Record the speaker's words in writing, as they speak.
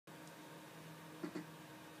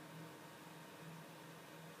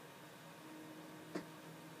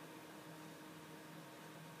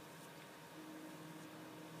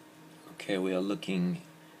Okay, we are looking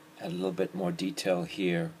at a little bit more detail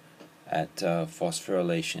here at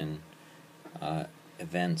phosphorylation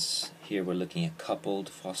events. Here we're looking at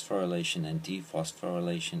coupled phosphorylation and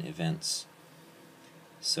dephosphorylation events.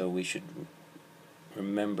 So we should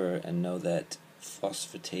remember and know that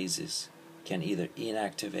phosphatases can either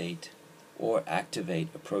inactivate or activate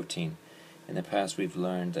a protein. In the past we've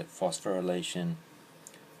learned that phosphorylation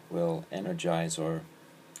will energize or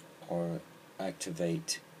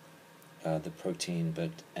activate the protein,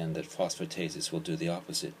 and that phosphatases will do the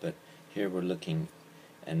opposite. But here we're looking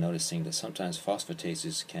and noticing that sometimes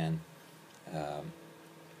phosphatases can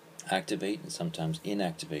activate and sometimes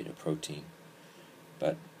inactivate a protein.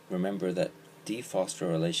 But remember that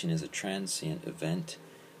dephosphorylation is a transient event,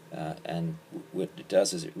 and what it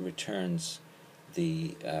does is it returns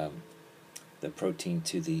the protein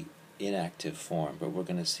to the inactive form. But we're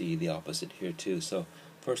going to see the opposite here too. So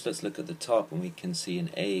first let's look at the top, and we can see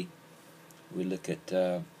in A we look at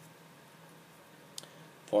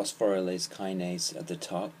phosphorylase kinase at the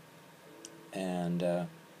top, and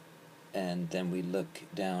then we look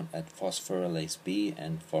down at phosphorylase B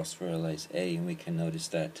and phosphorylase A, and we can notice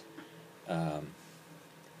that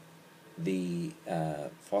the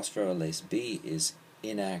phosphorylase B is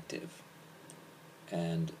inactive,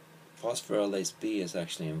 and phosphorylase B is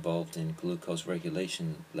actually involved in glucose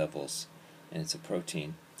regulation levels, and it's a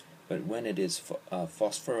protein. But when it is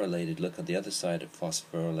phosphorylated, look at the other side of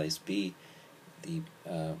phosphorylase B, the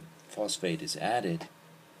phosphate is added,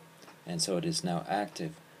 and so it is now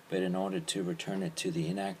active. But in order to return it to the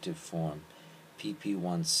inactive form,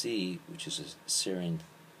 PP1C, which is a serine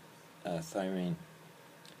thyrine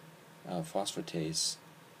phosphatase,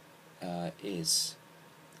 is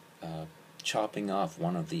chopping off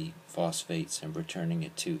one of the phosphates and returning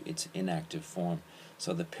it to its inactive form.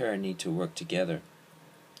 So the pair need to work together,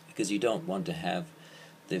 because you don't want to have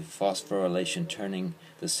the phosphorylation turning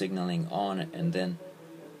the signaling on and then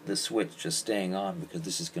the switch just staying on, because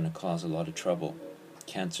this is going to cause a lot of trouble,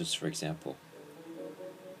 cancers for example.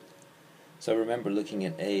 So remember, looking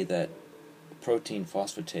at A, that protein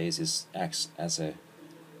phosphatase acts as a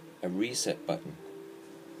reset button.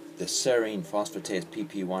 The serine phosphatase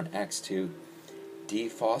PP1 acts to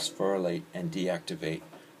dephosphorylate and deactivate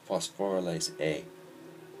phosphorylase A.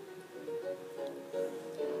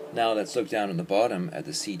 Now let's look down at the bottom at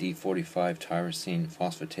the CD45 tyrosine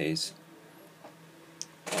phosphatase,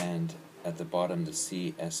 and at the bottom the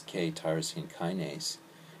CSK tyrosine kinase,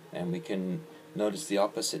 and we can notice the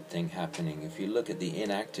opposite thing happening. If you look at the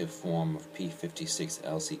inactive form of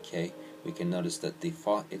P56LCK, we can notice that it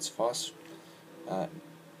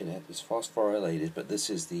is phosphorylated, but this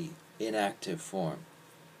is the inactive form,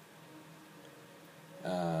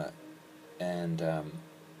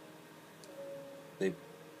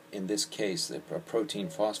 in this case, the protein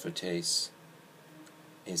phosphatase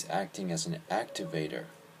is acting as an activator,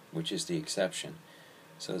 which is the exception.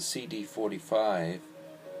 So CD45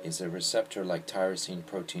 is a receptor like tyrosine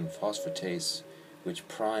protein phosphatase, which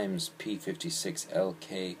primes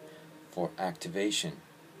P56LK for activation.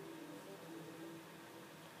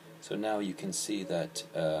 So now you can see that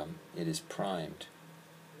it is primed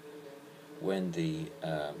when the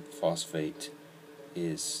phosphate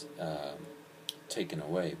is taken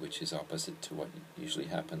away, which is opposite to what usually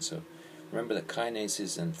happens. So remember that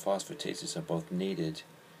kinases and phosphatases are both needed,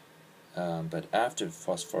 but after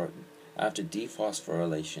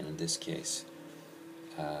dephosphorylation, in this case,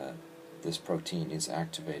 this protein is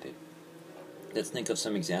activated. Let's think of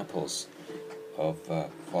some examples of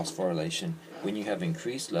phosphorylation. When you have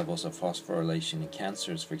increased levels of phosphorylation in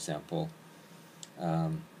cancers, for example,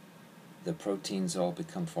 the proteins all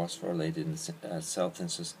become phosphorylated in the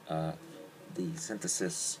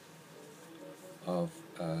synthesis of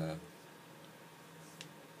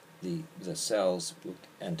the cells,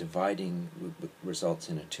 and dividing results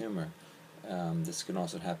in a tumor. This can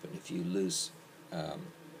also happen if you lose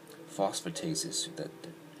phosphatases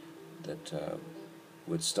that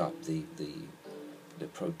would stop the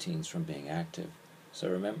proteins from being active. So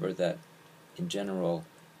remember that in general,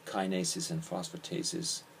 kinases and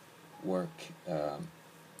phosphatases work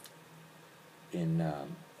in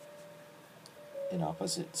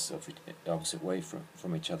opposite way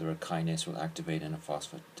from each other. A kinase will activate, and a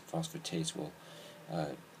phosphatase will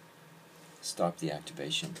stop the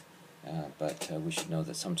activation. But we should know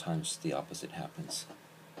that sometimes the opposite happens.